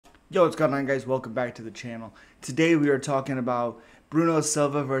Yo, what's going on, guys? Welcome back to the channel. Today we are talking about Bruno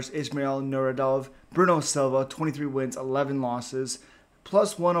Silva versus Ismail Naurdiev. Bruno Silva, 23 wins, 11 losses,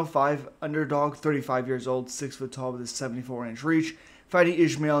 plus 105, underdog, 35 years old, 6 foot tall with a 74-inch reach. Fighting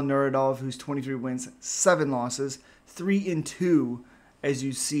Ismail Naurdiev, who's 23 wins, 7 losses, 3-2, as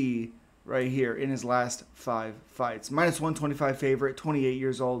you see right here in his last 5 fights. Minus 125 favorite, 28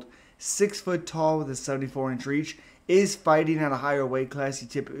 years old, 6 foot tall with a 74-inch reach. Is fighting at a higher weight class.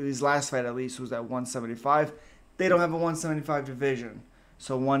 His last fight at least was at 175. They don't have a 175 division,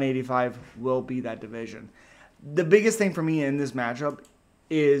 so 185 will be that division. The biggest thing for me in this matchup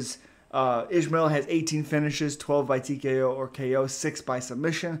is Ismail has 18 finishes, 12 by TKO or KO, 6 by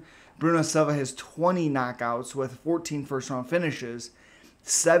submission. Bruno Silva has 20 knockouts with 14 first-round finishes,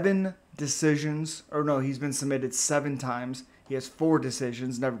 7 decisions, or no, he's been submitted 7 times. He has 4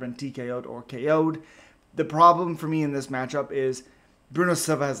 decisions, never been TKO'd or KO'd. The problem for me in this matchup is Bruno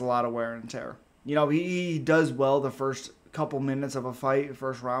Silva has a lot of wear and tear. You know, he does well the first couple minutes of a fight,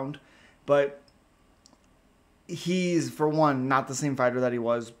 first round, but he's, for one, not the same fighter that he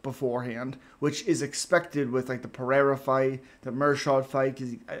was beforehand, which is expected with like the Pereira fight, the Mershad fight,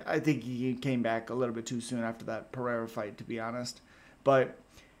 because I think he came back a little bit too soon after that Pereira fight, to be honest. But,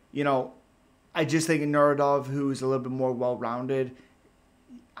 you know, I just think Naurdiev, who's a little bit more well-rounded,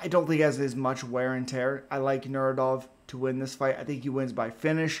 I don't think he has as much wear and tear. I like Naurdiev to win this fight. I think he wins by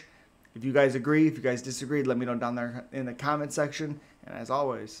finish. If you guys agree, if you guys disagree, let me know down there in the comment section. And as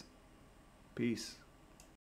always, peace.